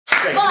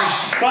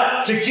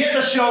But to get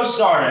the show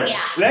started,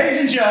 ladies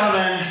and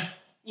gentlemen,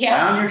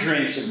 down your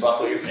drinks and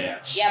buckle your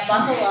pants. Yeah,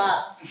 buckle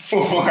up.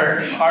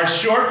 For our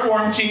short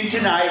form team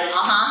tonight,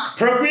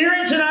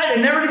 premiering tonight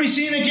and never to be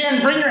seen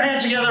again, bring your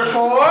hands together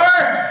for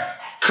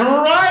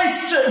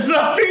Christ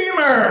the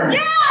Femur.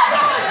 Yeah!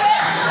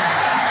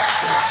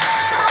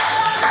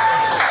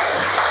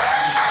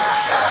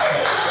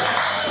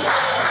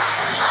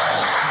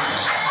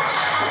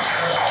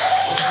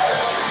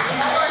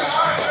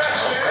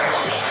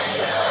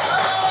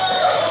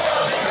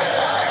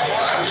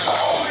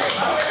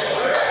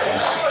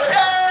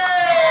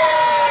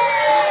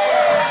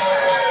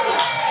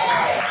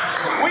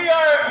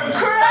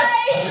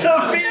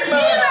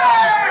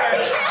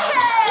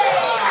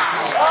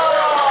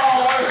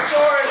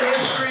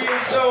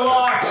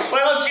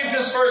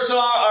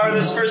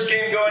 This first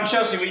game going.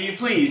 Chelsea, will you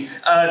please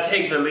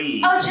take the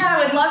lead? Oh, Chad,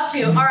 I would love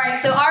to. All right,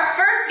 so our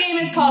first game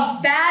is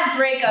called Bad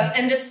Breakups.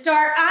 And to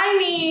start,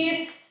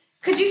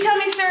 could you tell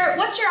me, sir,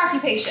 what's your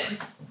occupation?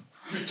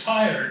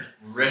 Retired.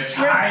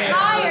 Retired.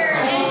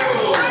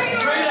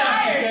 And Great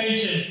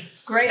occupation.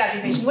 Great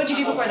occupation. What'd you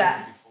do before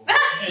that?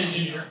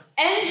 Engineer.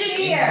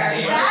 Engineer.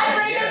 Bad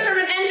breakups from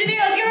an engineer.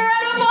 Let's give him a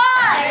round of applause.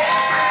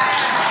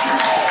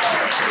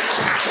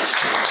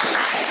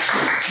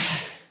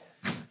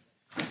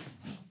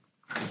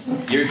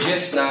 You're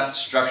just not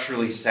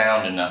structurally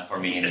sound enough for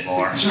me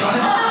anymore.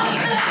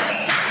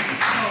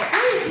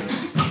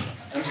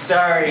 I'm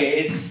sorry,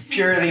 it's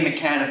purely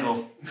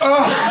mechanical.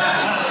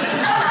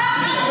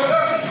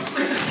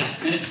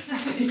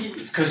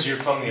 It's because you're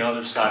from the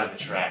other side of the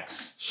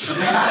tracks.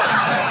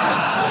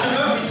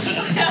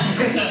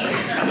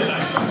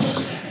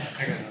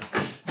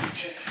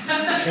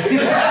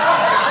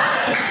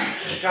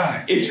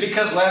 It's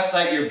because last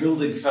night your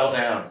building fell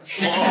down.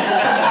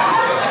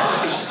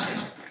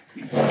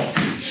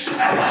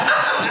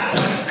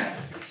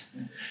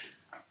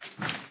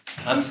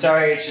 I'm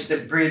sorry, it's just a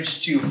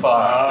bridge too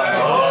far.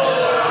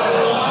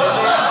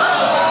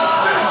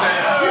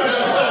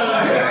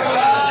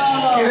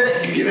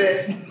 Give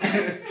it.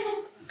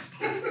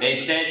 They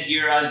said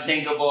you're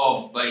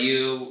unsinkable, but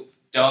you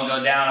don't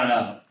go down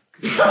enough.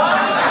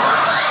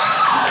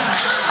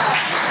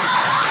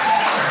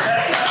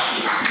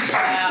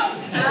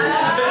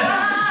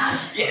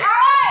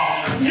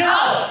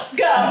 No,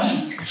 go.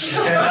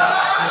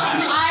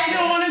 I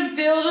don't want to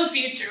build a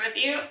future with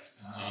you.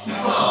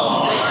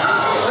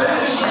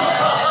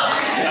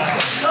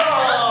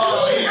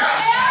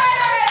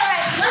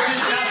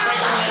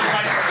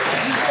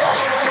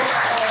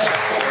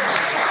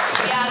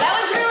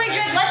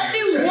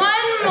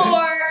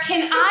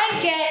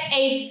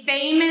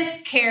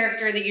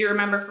 Character that you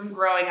remember from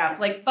growing up,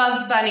 like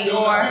Bugs Bunny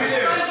or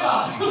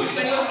SpongeBob.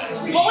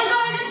 What was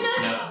that I just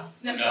missed?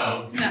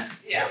 No.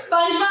 Yeah.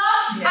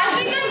 SpongeBob? Yeah. I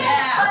think I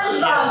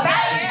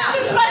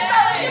missed SpongeBob. SpongeBob.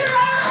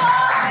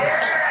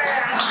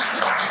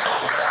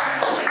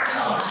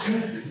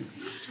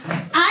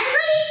 I'm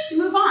ready to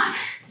move on.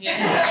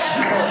 Yes.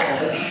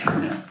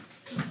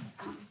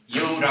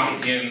 You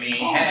don't give me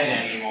head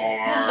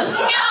anymore.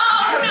 No!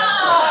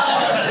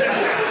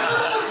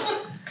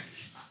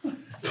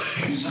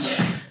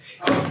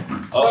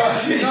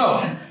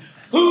 No.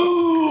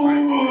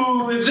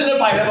 Who lives in a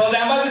pineapple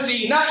down by the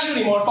sea? Not you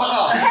anymore. Fuck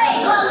off.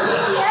 Hey, well, you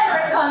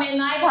never come in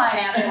my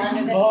pineapple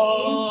under the sea.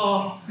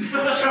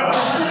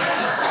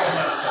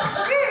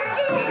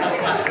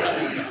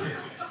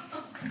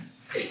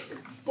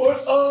 But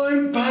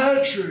I'm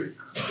Patrick.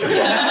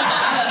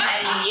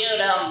 And you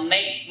don't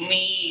make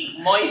me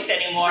moist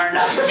anymore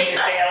enough for me to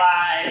stay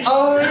alive.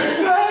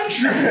 I'm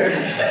Patrick.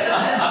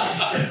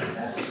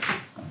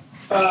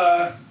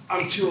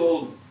 I'm too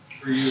old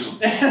for you.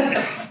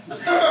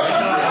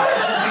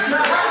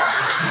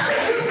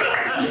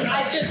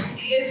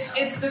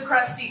 It's the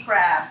Krusty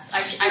Krabs.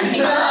 I can't.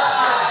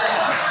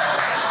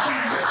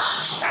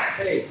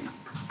 Hey.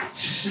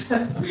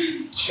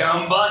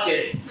 Chum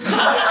bucket.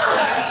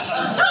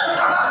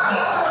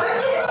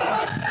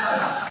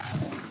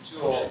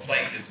 Too old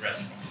playing this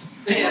restaurant.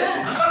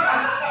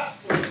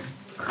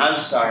 I'm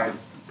sorry.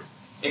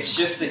 It's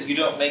just that you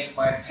don't make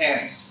my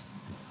pants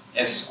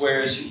as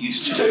square as you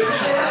used to.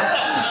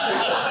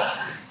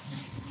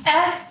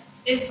 F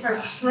is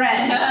for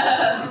friend.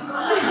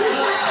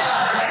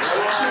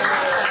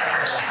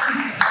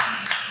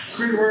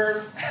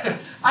 Squidward,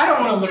 I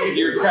don't want to look at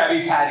your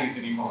Krabby Patties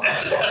anymore.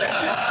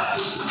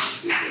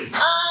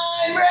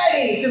 I'm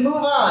ready to move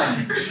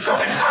on. Let's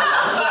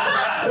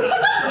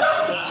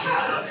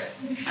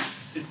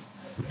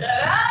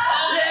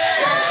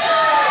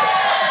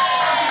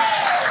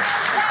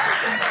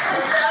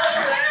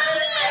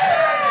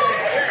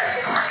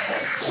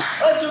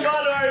move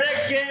on to our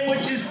next game,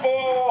 which is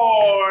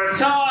for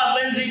Todd,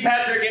 Lindsay,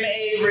 Patrick, and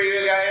Avery.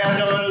 We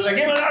got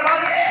give it up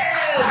on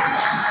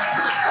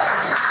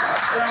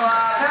So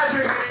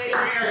Patrick and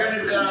Avery are going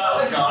to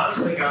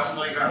click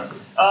on.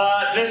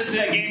 This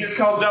game is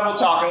called Double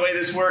Talk. The way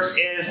this works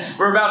is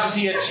we're about to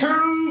see a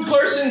 2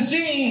 two-person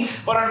scene,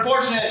 but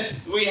unfortunately,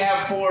 we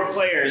have 4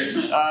 players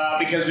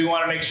because we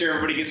want to make sure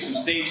everybody gets some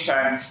stage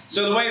time.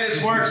 So the way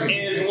this works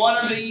is one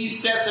of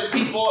these sets of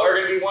people are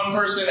going to be one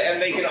person,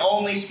 and they can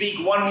only speak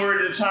one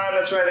word at a time.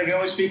 That's right, they can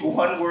only speak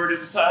one word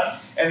at a time.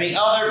 And the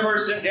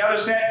other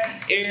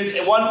set is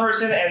one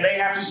person, and they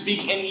have to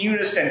speak in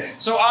unison.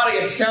 So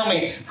audience, tell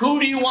me, who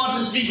do you want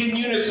to speak in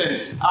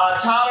unison?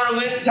 Todd and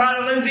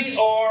Lindsay,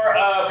 or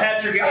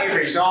Patrick and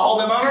Avery? So I'll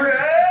hold them over.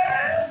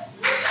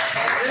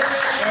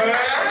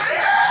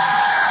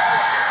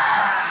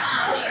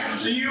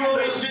 So you will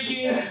be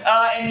speaking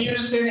in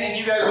unison, and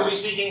you guys will be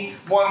speaking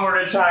one word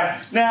at a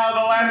time. Now,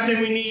 the last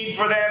thing we need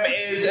for them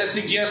is a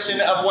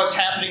suggestion of what's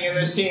happening in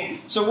this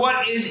scene. So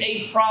what is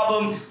a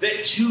problem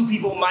that 2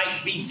 people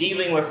might be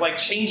dealing with, like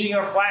changing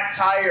a flat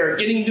tire,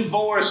 getting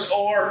divorced,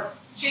 or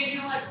Changing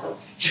a light bulb.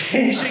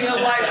 changing a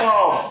light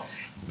bulb?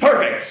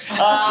 Perfect. You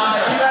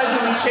guys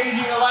will be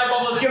changing a light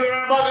bulb. Let's give it a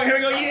round of applause, and here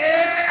we go.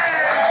 Yeah!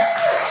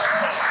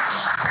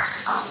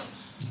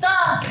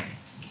 The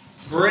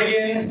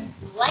Friggin'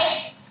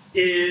 light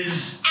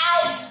is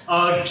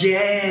out.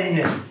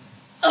 again.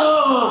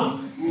 Oh,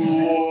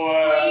 Weird.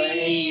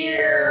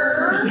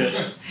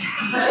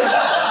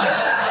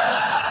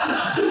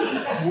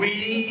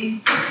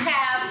 We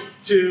Have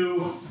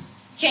do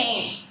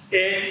change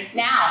it.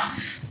 now.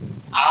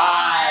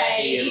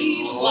 I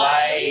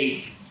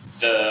like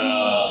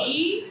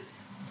the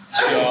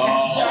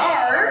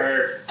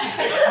jar.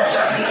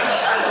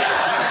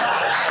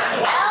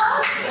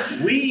 Well,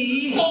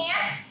 We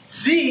can't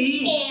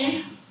see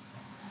in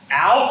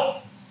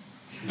out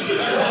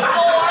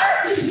or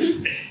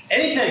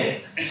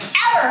anything.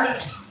 ever.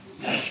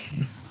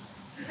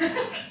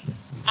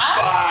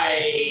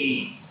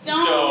 I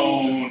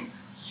don't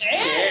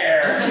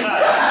care.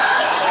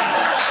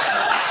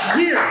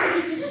 Here,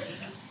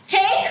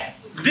 Take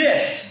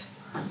this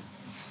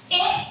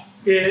it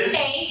is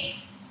a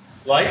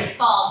light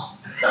ball.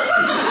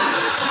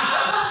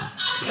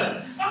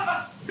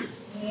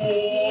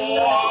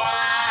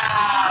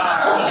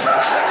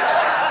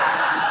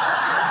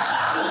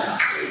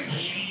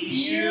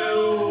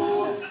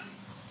 You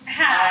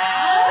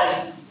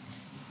Have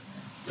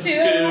to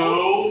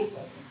to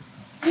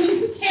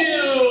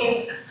take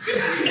it.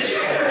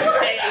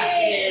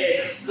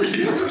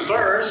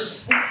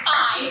 first.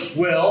 I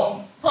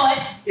Will put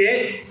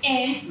it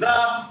in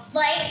the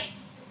like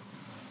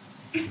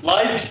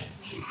light?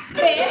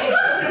 this.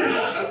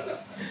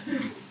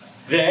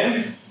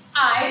 Then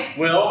I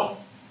will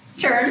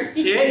turn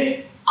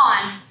it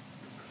on.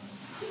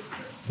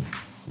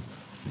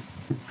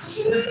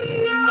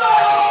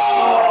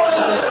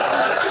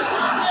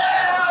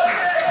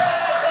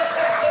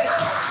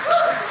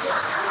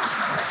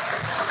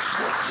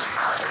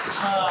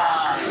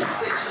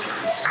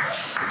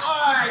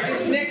 Alright,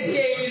 this next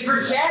game is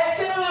for Chad.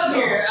 Stand up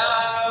here.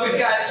 We've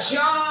got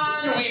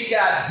John, we've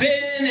got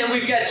Ben, and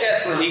we've got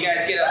Jesselyn. You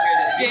guys get up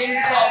here. This game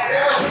is called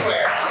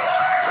Foursquare.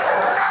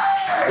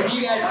 If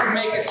you guys can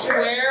make a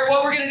square,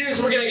 what we're going to do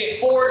is we're going to get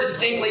 4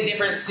 distinctly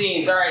different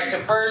scenes. Alright, so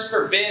first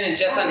for Ben and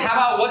Jesselyn, how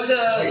about what's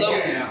a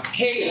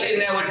location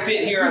that would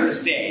fit here on the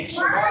stage?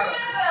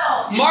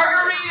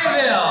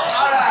 Margaritaville!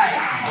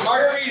 Alright,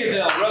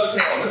 Margaritaville,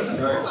 rotate.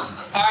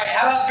 Alright,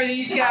 how about for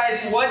these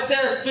guys, what's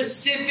a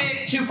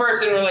specific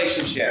 2-person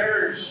relationship?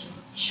 Marriage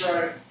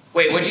strife.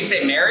 Wait, what'd you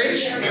say,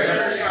 marriage?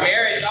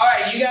 Marriage.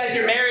 Alright, you guys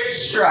are marriage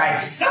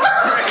strifes. Okay.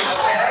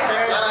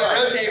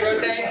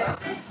 Rotate.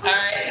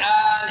 Alright,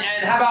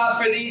 and how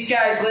about for these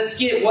guys, let's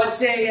get,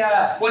 what's a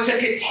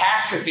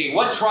catastrophe?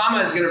 What trauma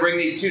is going to bring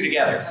these 2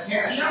 together?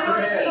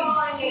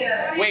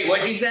 Wait,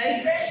 what'd you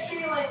say?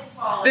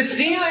 The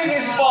ceiling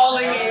is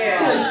falling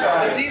in.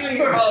 The ceiling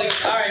is falling in.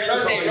 Alright,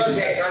 rotate.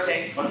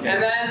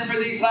 And then for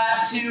these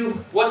last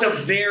 2, what's a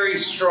very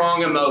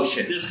strong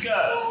emotion?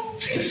 Disgust.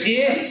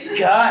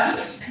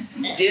 Disgust.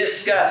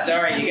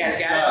 Alright, you guys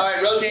got it.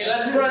 Alright, rotate.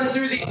 Let's run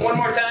through these one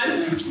more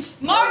time.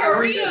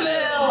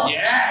 Margaritaville.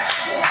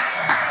 Yes!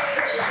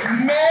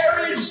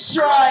 Marriage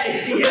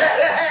strife.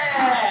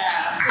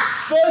 Yeah.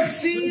 The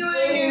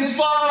ceiling is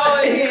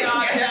falling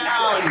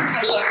down.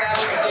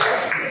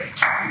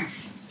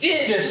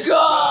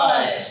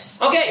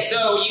 Disgust. Okay,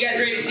 so you guys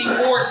ready to see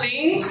 4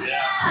 scenes?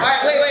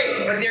 Alright,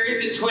 wait, but there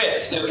is a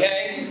twist,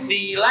 okay?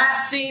 The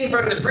last scene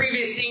from the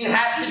previous scene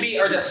has to be,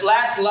 or the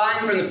last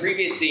line from the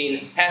previous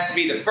scene has to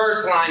be the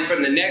first line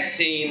from the next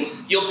scene.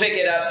 You'll pick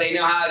it up, they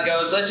know how it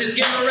goes. Let's just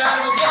give them a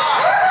round of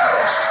applause.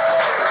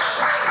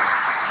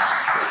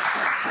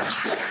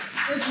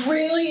 This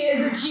really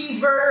is a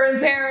cheeseburger in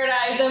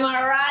paradise, am I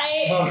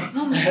right?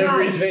 Oh my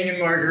everything in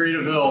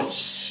Margaritaville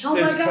is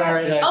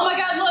paradise. Oh my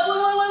god, look,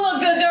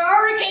 the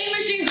hurricane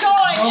machine's going.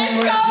 Oh It's my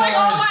going.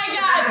 God. Oh my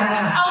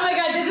god. Oh my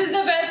god, this is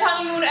the best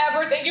honeymoon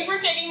ever. Thank you for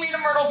taking me to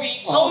Myrtle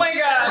Beach. Oh my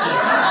god.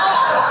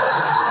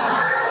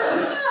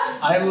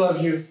 I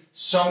love you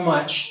so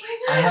much.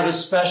 I have a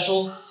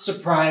special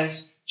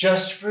surprise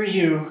just for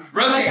you.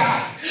 Rotate.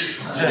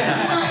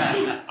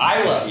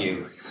 I love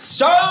you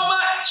so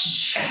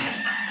much.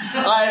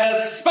 I have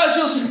a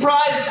special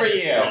surprise for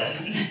you.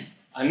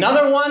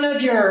 Another one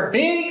of your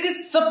big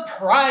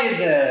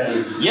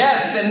surprises.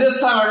 Yes, and this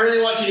time I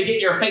really want you to get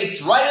your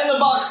face right in the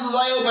box as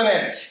I open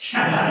it.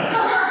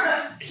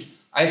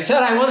 I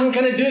said I wasn't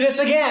going to do this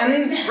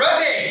again.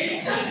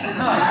 Rotate!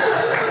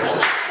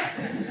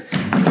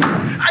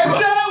 I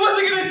said I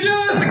wasn't going to do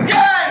this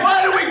again!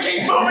 Why do we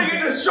keep moving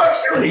into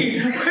structurally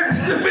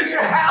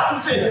deficient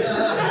houses?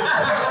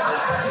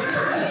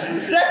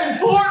 Second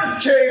floor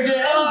is caved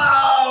in.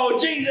 Oh,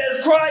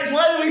 Jesus Christ,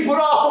 why do we put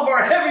all of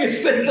our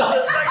heaviest things on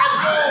the second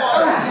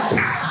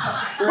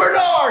floor?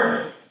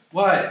 Bernard!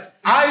 What?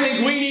 I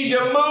think we need to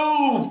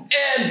move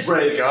and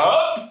break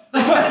up.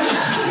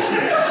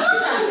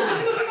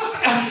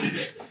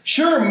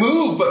 Sure,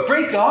 move, but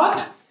break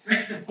up?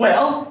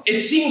 Well,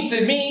 it seems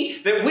to me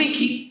that we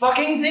keep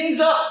fucking things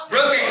up.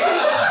 Rotate!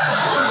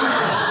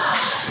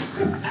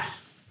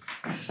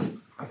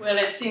 Well,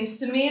 it seems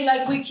to me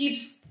like we keep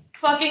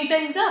fucking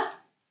things up.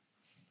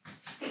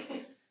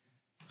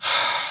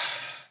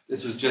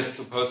 This was just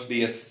supposed to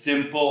be a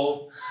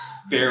simple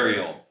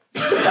burial.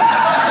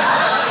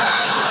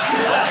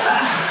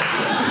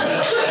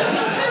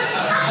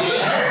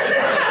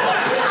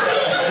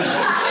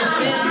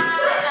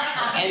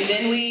 And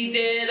then we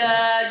did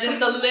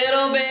just a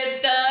little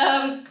bit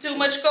too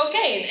much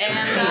cocaine.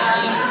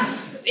 And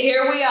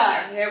here we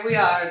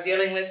are,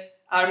 dealing with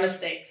our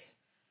mistakes.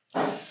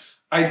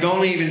 I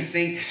don't even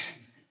think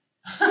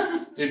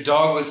the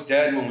dog was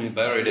dead when we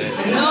buried it.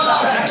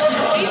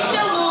 No, he's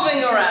still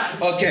moving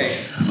around.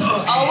 Okay.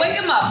 I'll wake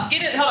him up.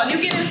 Get it. Hold on. You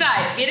get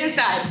inside. Get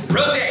inside.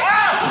 Rotate!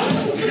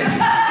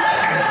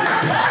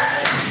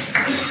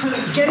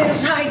 Get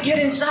inside, get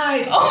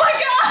inside. Oh my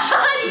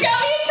God! You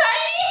got me a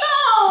tiny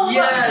home.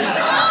 Yes.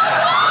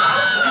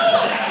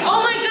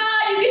 Oh my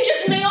God! You can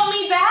just mail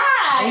me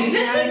back.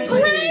 Exactly. This is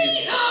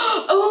great.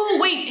 Oh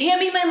wait, hand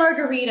me my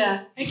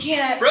margarita. I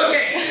can't.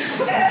 Rotate!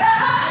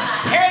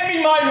 Hand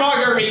me my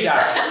margarita.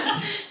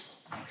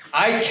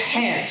 I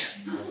can't.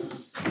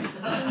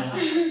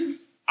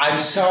 I'm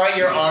sorry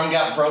your arm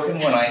got broken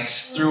when I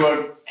threw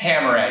a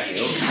hammer at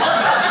you.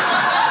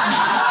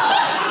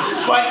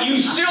 But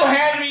you still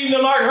hand me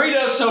the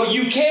margarita, so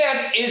you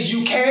can't is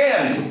you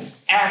can,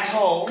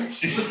 asshole.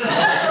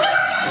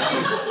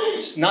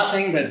 It's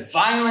nothing but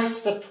violent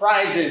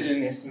surprises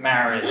in this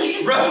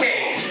marriage.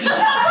 Rotate!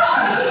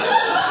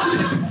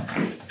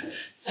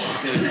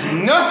 There's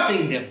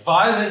nothing but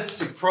violent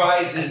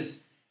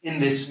surprises in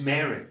this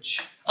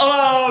marriage.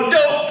 Oh,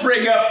 don't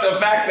bring up the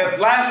fact that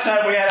last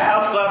time we had a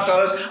house collapse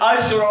on us, I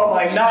threw all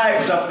my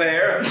knives up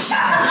there.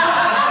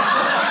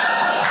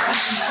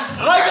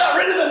 I got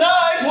rid of the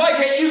knives. Why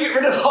can't you get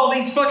rid of all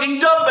these fucking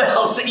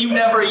dumbbells that you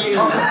never use?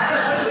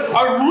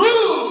 Our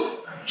roofs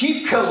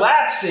keep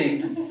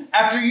collapsing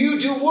after you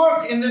do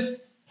work in the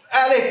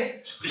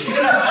attic. Do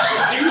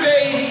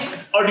they?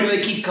 Or do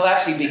they keep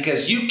collapsing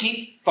because you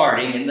keep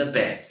farting in the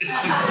bed?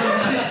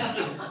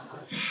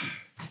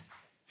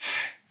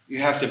 You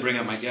have to bring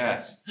up my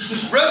gas.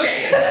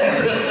 Rotate!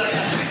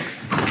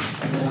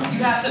 You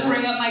have to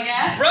bring up my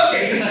gas.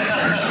 Rotate!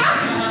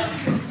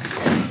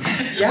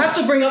 You have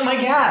to bring up my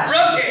gas.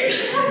 Rotate!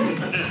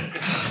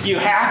 You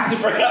have to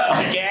bring up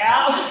my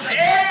gas. And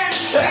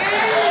excellent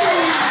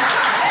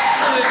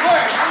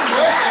work!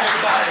 Good work,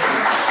 everybody.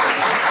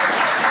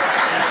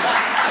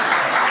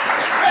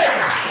 Great.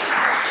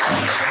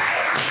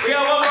 We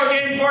got one more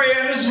game for you,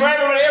 and this is for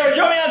everybody. Ever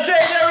join me on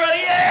stage,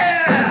 everybody? Yeah!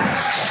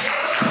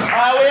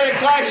 We had a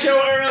class show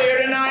earlier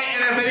tonight,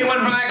 and if anyone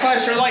from that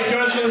class show would like to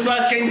join us for this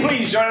last game,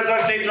 please join us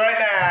on stage right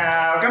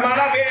now. Come on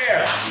up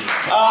here.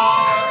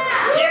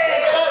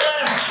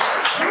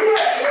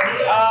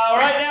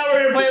 Right now we're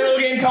going to play a little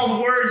game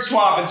called Word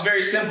Swap. It's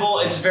very simple.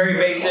 It's very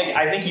basic.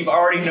 I think you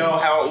already know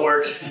how it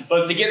works.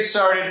 But to get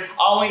started,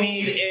 all we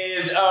need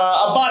is a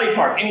body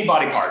part. Any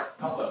body part.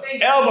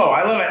 Elbow.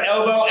 I love it.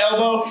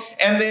 Elbow.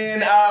 And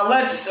then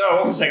let's... Oh,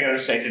 what was I going to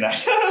say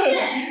tonight?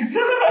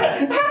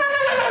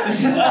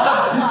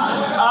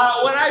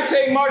 When I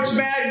say March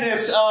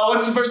Madness,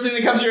 what's the first thing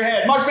that comes to your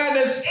head? March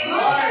Madness.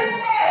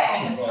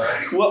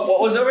 What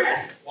was over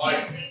here?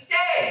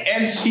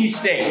 NC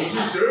State.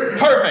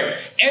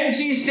 Perfect.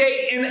 NC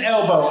State in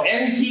elbow.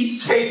 NC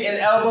State in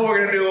elbow. We're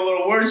going to do a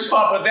little word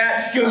swap with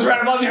that. Give us a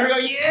round of applause. Here we go.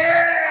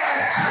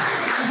 Yeah!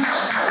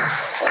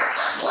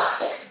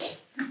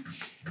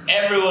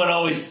 Everyone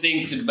always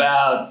thinks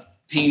about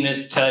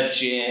penis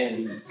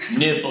touching,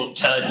 nipple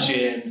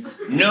touching.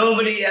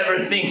 Nobody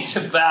ever thinks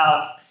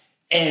about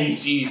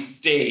NC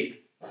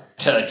State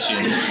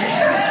touching.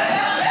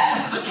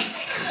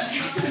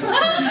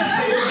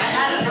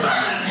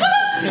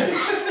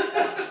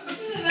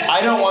 I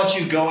don't want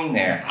you going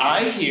there.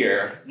 I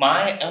hear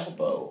my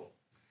elbow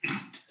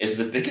is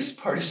the biggest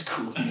part of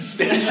school in the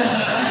state.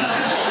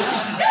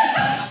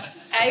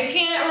 I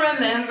can't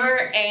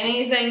remember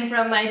anything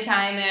from my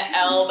time at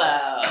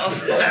Elbow.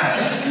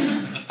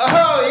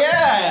 Oh,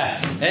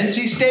 yeah!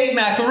 NC State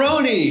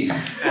macaroni! I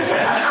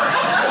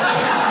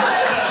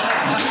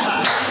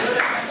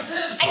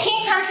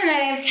can't come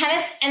tonight. I have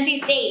tennis, NC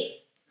State.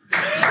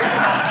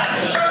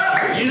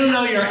 You don't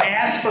know your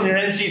ass from your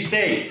NC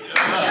State.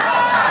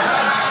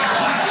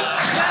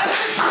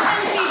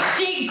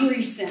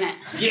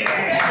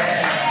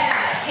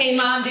 Yeah. Hey,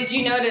 Mom, did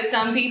you know that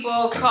some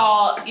people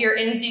call your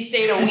NC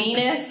State a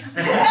weenus?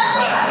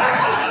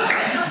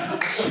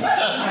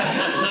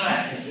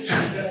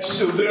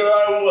 So there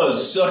I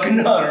was,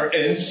 sucking on her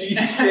NC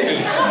State.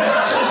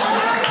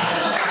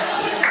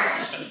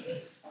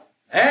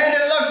 And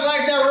it looks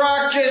like The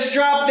Rock just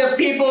dropped the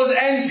People's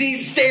NC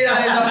State on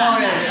his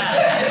opponent.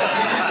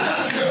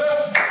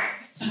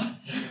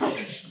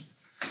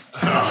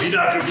 Oh, you're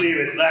not gonna believe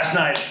it. Last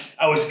night,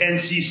 I was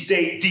NC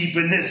State deep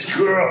in this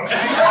girl.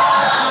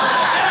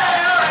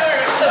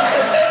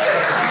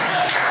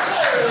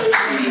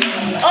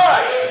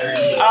 Alright.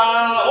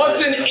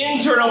 What's an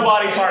internal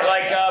body part?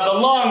 Like the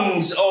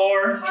lungs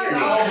or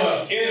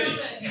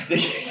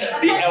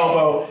the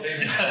elbow.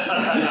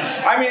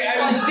 I mean,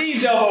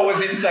 Steve's elbow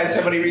was inside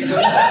somebody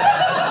recently.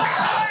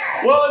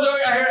 What was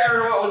it? I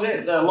heard what was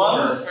it? The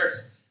lungs?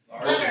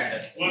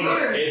 Liver.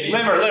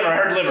 I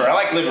heard liver. I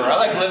like liver. I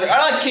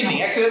like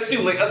kidney. Actually,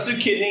 let's do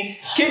kidney.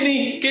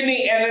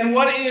 Kidney. And then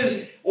what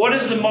is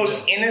the most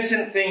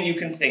innocent thing you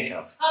can think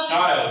of?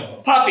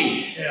 Child.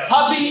 Puppy. Yeah.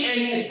 Puppy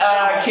and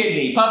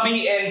kidney.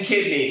 Puppy and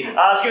kidney.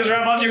 Let's give us a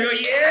round of applause here. Go, yeah!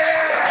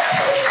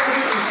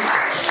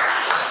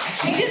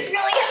 I just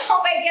really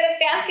hope I get a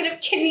basket of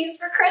kidneys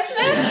for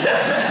Christmas.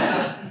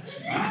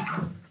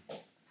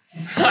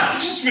 I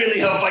just really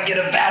hope I get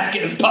a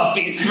basket of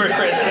puppies for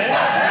Christmas.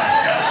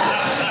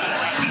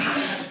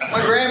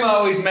 My grandma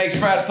always makes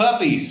fried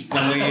puppies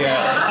when we.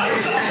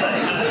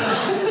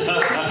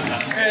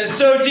 It was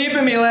so deep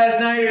in me last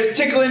night, it was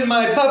tickling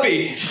my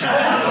puppy.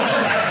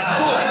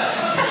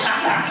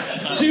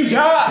 Do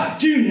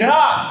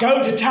not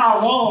go to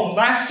Taiwan.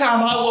 Last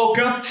time I woke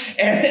up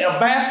and a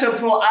bathtub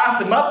full of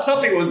ice and my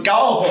puppy was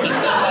gone.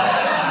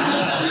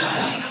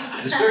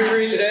 The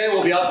surgery today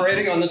will be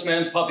operating on this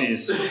man's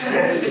puppies.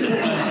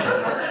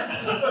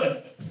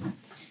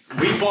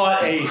 We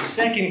bought a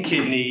second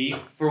kidney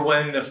for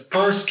when the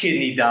first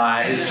kidney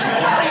dies.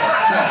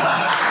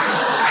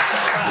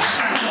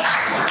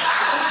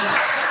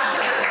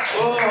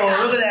 Oh,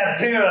 look at that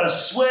pair of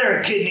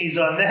sweater kidneys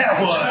on that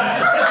one.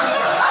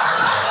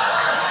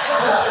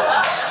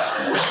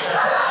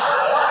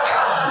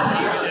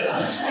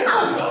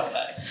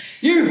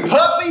 You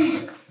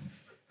puppy?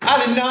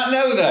 I did not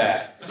know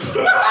that. If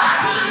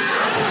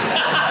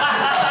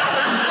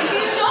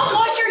you don't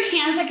wash your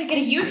hands, I could get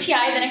a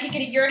UTI, then I could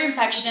get a urine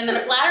infection, and then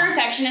a bladder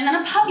infection, and then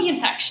a puppy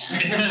infection.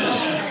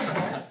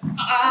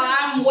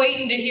 I'm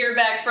waiting to hear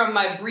back from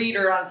my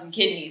breeder on some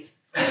kidneys.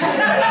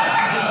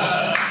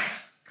 I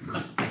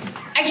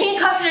can't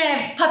come today, I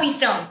have puppy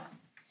stones.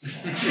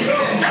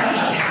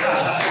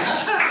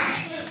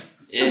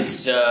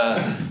 It's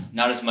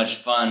not as much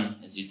fun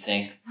as you'd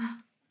think,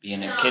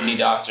 being a kidney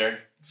doctor.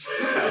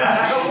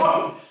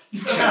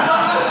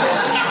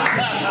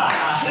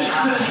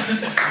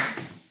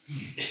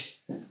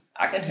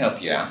 I can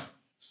help you out.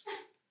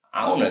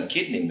 I own a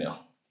kidney mill.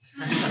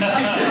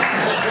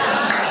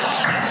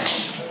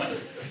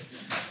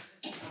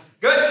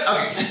 Good?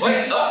 Okay.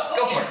 Wait,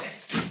 go for it.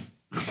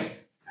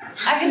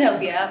 I can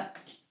help you out.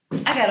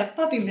 I got a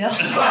puppy mill. All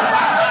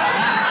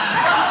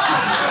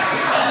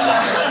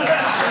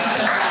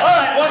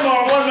right, one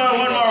more.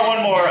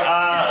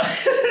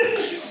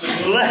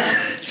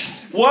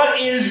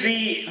 What is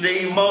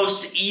the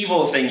most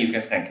evil thing you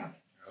can think of?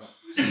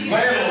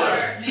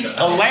 Landlord.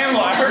 A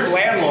landlord. I heard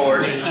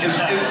landlord.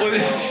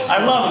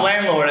 I love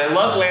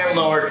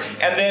landlord.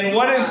 And then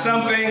what is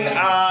something? When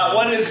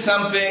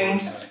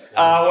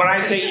I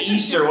say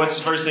Easter, what's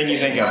the first thing you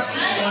think of?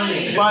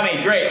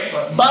 Bunny. Great.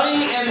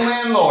 Bunny and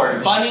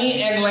landlord.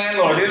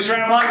 Do this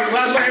round of applause. This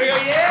last one. Here we go.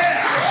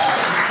 Yeah.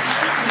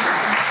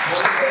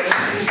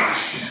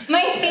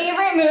 My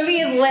favorite movie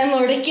is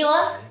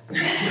Landlordicula.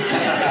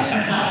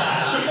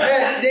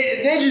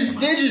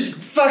 They're just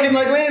fucking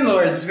like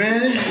landlords,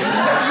 man.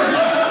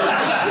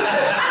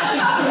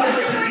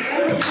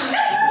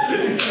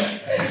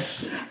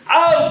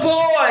 Oh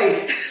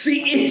boy, the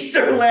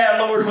Easter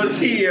landlord was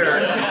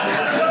here.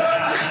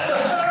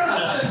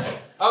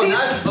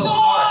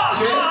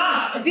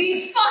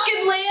 These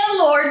fucking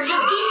landlords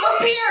just keep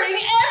appearing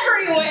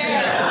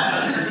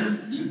everywhere.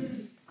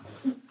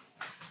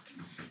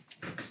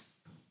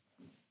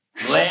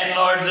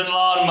 Landlords and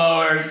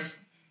lawnmowers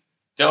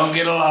don't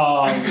get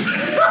along. For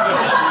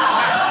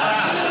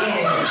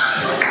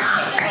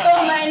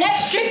my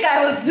next trick,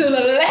 I will pull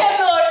a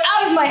landlord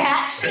out of my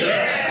hat.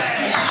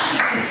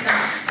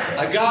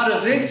 I got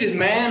evicted,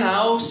 man.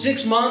 I owe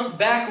 6-month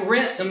back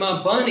rent to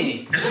my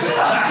bunny.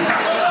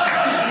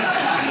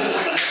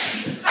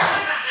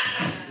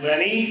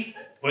 Lenny,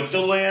 put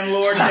the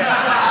landlord down.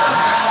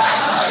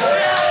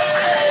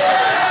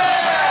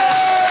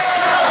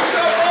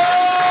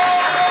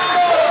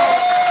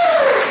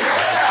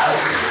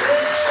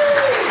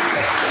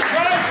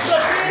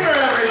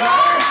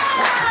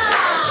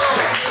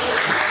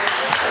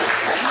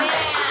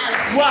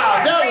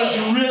 Wow, that was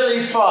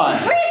really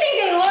fun. Where do you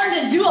think they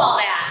learned to do all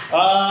that?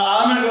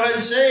 I'm going to go ahead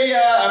and say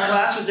a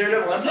class with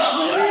Daredevil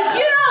Improv.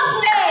 You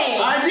don't say!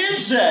 I did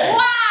say.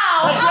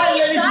 Wow! That's right,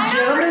 ladies and How do you sign up for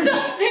gentlemen.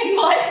 something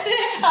like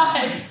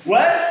that?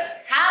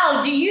 What?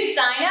 How do you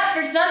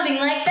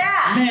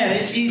Man,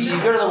 it's easy.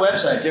 You go to the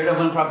website,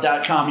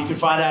 daredevilimprov.com. You can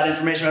find out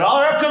information about all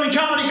our upcoming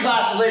comedy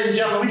classes, ladies and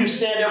gentlemen. We do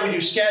stand-up, we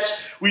do sketch,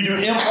 we do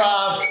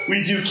improv,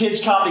 we do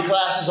kids' comedy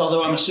classes,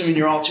 although I'm assuming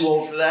you're all too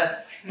old for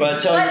that.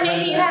 But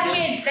maybe you have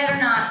kids that are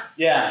not.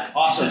 Yeah,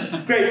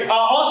 awesome. Great.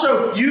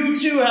 Also, you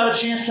two have a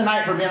chance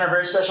tonight for being our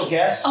very special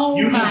guest. Oh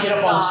you my can get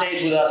up on gosh.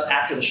 stage with us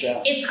after the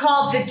show. It's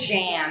called The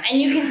Jam,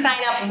 and you can sign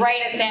up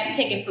right at that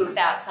ticket booth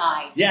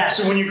outside. Yeah,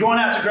 so when you're going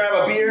out to grab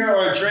a beer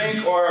or a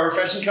drink or a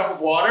refreshing cup of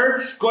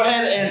water, go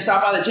ahead and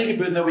stop by the ticket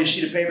booth and there'll be a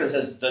sheet of paper that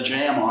says The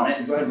Jam on it.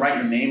 And go ahead and write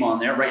your name on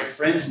there, write your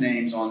friends'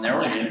 names on there,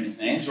 or your enemies'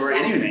 names, or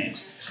any of your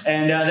names.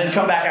 And then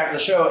come back after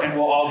the show and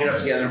we'll all get up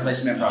together and play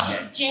some improv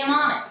game. Jam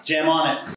on it. Jam on it.